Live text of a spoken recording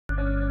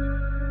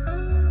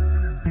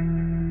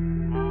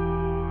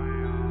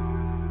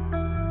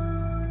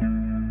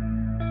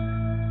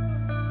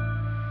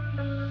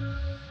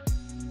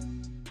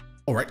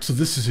Alright, so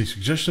this is a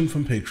suggestion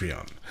from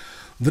Patreon.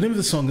 The name of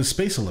the song is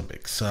Space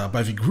Olympics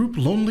by the group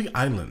Lonely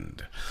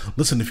Island.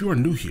 Listen, if you are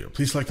new here,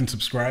 please like and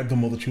subscribe. The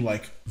more that you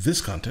like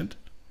this content,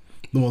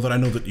 the more that I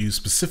know that you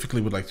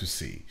specifically would like to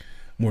see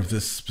more of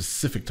this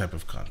specific type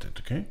of content,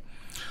 okay?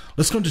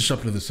 Let's go and just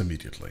jump into this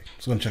immediately.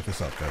 Let's go and check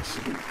this out, guys.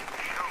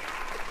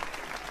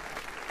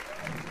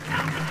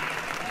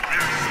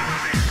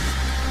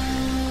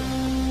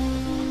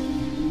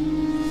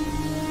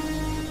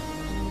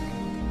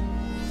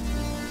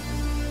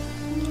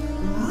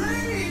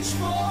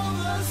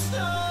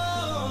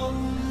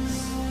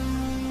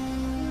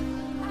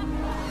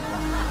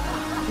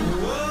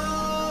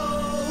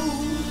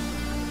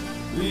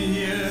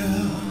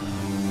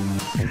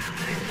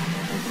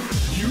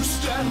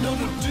 On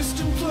a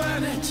distant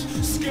planet,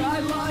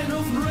 skyline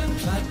of red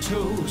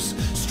plateaus,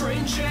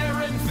 strange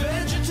air and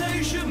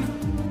vegetation.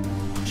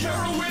 You're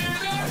a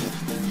winner.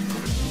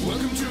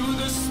 Welcome to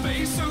the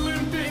Space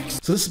Olympics.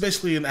 So this is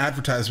basically an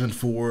advertisement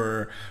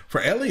for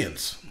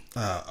aliens,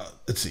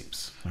 it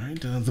seems. All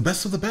right, the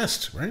best of the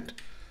best, right?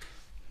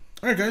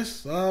 All right,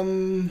 guys.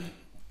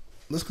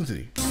 Let's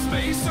continue.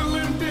 Space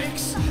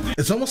Olympics.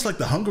 It's almost like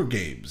the Hunger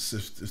Games.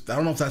 If I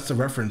don't know if that's the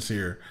reference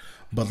here.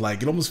 But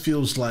like it almost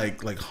feels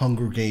like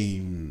Hunger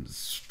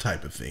Games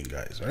type of thing,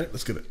 guys. All right,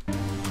 let's get it.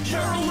 You're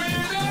a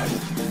winner.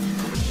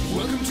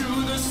 Welcome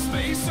to the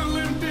Space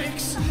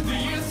Olympics, the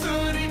year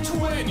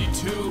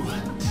 3022.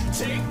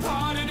 Take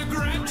part in a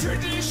grand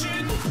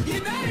tradition.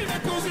 United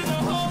echoes in the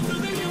halls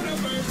of the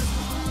universe.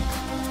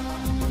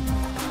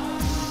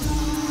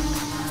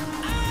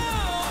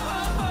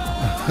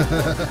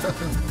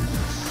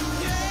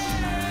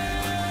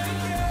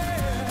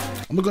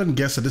 I'm gonna go ahead and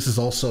guess that this is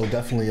also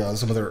definitely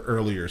some of their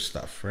earlier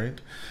stuff, right?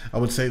 I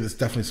would say this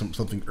definitely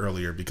something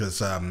earlier because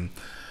the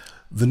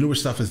newer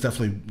stuff is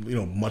definitely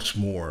much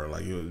more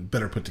like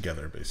better put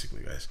together,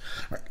 basically, guys.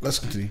 All right, let's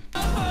continue.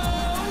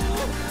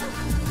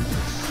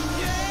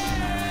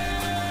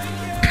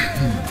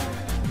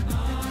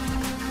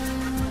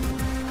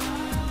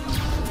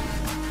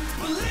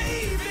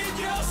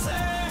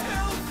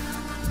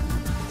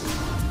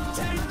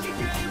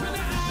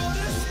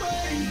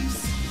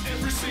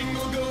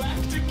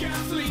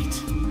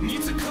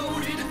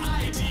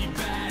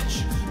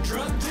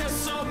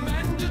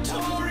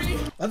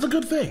 That's a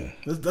good thing.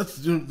 That's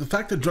the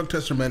fact that drug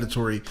tests are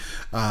mandatory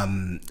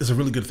is a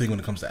really good thing when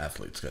it comes to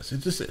athletes, guys.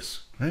 It just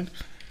is, right?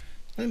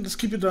 And let's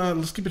keep it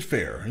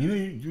fair.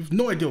 You have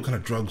no idea what kind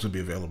of drugs would be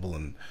available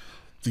in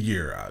the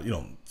year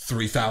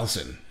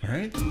 3000,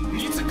 right?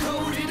 Needs a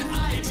coded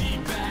ID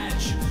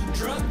badge.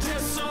 Drug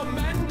tests are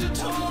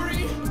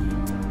mandatory.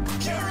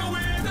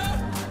 Carowinner.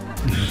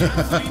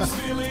 Athletes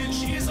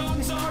Village is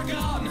on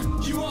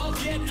Zargon. You all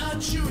get a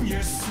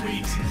junior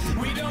suite.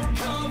 We don't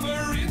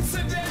cover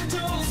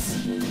incidentals.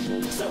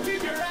 So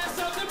keep your ass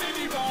on the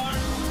minibar.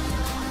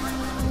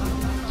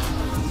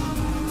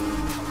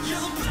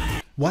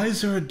 Why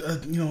is there a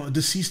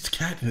deceased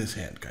cat in his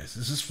hand, guys?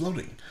 This is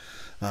floating.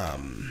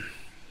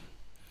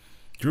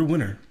 You're a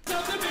winner. On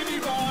the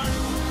minibar.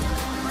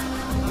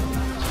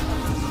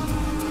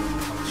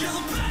 You're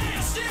the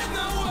best in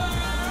the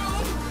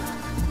world.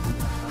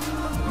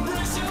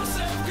 Brace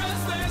yourself,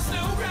 cause there's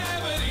no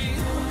gravity.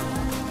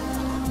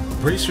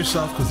 Brace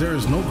yourself, cause there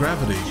is no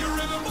gravity.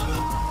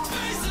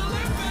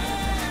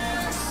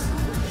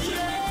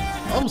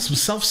 Oh, some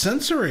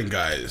self-censoring,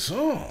 guys.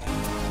 Oh.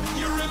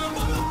 You're in the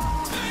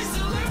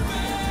Space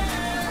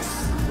Olympics.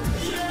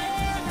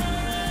 Yeah.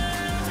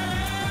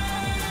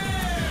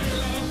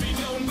 Love be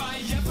known by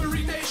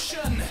every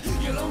nation.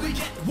 You'll only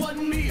get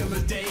one meal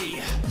a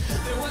day.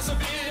 There was a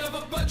bit of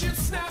a budget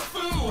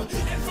snafu,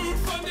 and food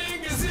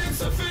funding is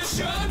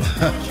insufficient.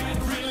 We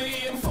can't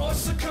really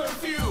enforce a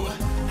curfew,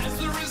 as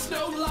there is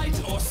no light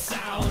or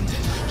sound.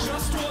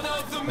 Just one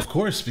of them. Of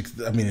course,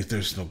 because, I mean, if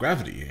there's no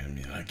gravity, I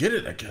mean, I get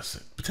it, I guess.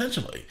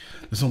 Potentially.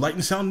 There's no light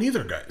and sound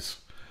neither, guys.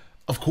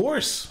 Of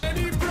course.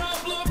 Any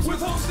problems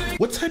with hosting?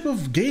 What type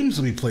of games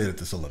will be played at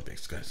this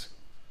Olympics, guys?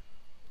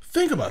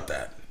 Think about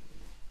that.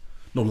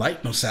 No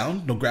light, no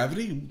sound, no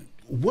gravity.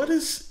 What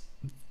is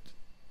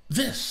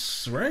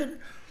this, right?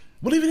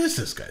 What even is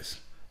this, guys?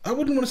 I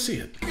wouldn't want to see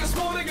it. A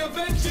sporting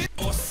event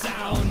or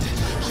sound.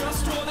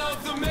 Just one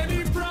of the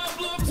many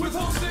problems with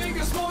hosting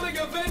a sporting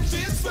event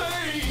in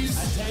space.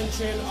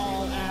 Attention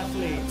all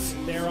athletes.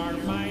 There are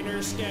minor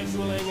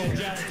scheduling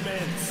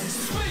adjustments.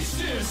 Space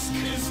Disc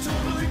is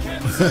totally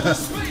canceled.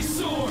 Space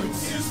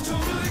Swords is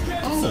totally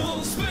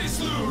canceled.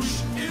 Space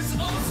Loosh is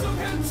also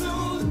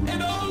canceled.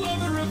 And all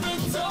other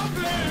events are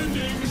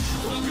pending.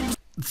 Welcome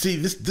See,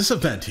 this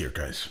event here,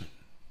 guys.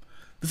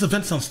 This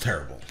event sounds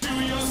terrible. to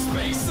your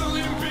Space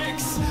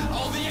Olympics.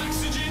 All the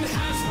oxygen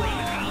has run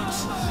out.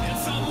 And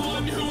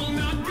someone who will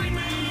not be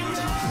named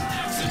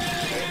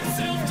accidentally hit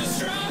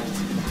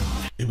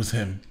self-destruct. It was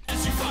him.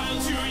 As you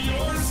file to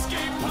your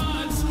escape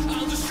pods,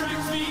 I'll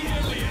distract the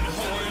alien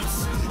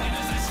hordes. And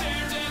as I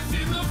stare death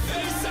in the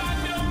face,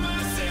 I know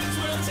my sins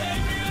will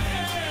take me to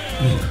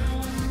hell.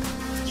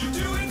 You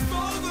do it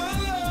for the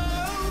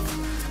love,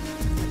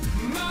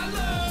 my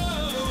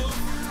love.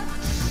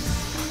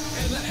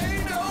 And there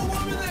ain't no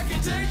woman that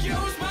can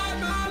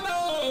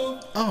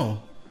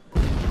Oh.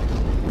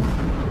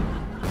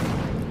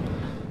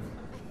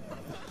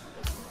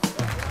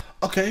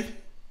 Okay.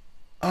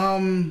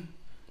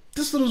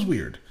 This one was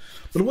weird.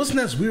 But it wasn't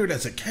as weird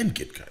as it can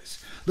get,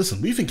 guys.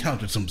 Listen, we've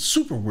encountered some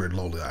super weird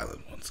Lonely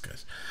Island ones,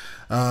 guys.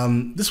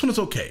 This one is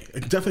okay. I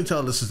can definitely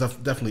tell this is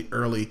definitely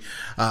early. You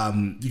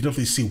can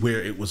definitely see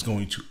where it was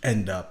going to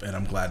end up, and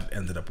I'm glad it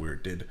ended up where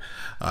it did.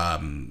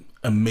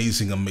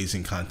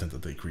 Amazing content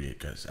that they create,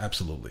 guys.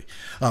 Absolutely.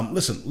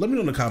 Listen, let me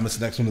know in the comments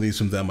the next one of these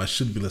from them I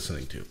should be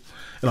listening to,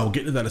 and I'll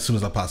get to that as soon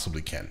as I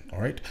possibly can. All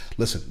right?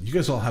 Listen, you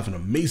guys all have an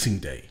amazing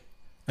day,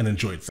 and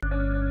enjoy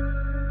it.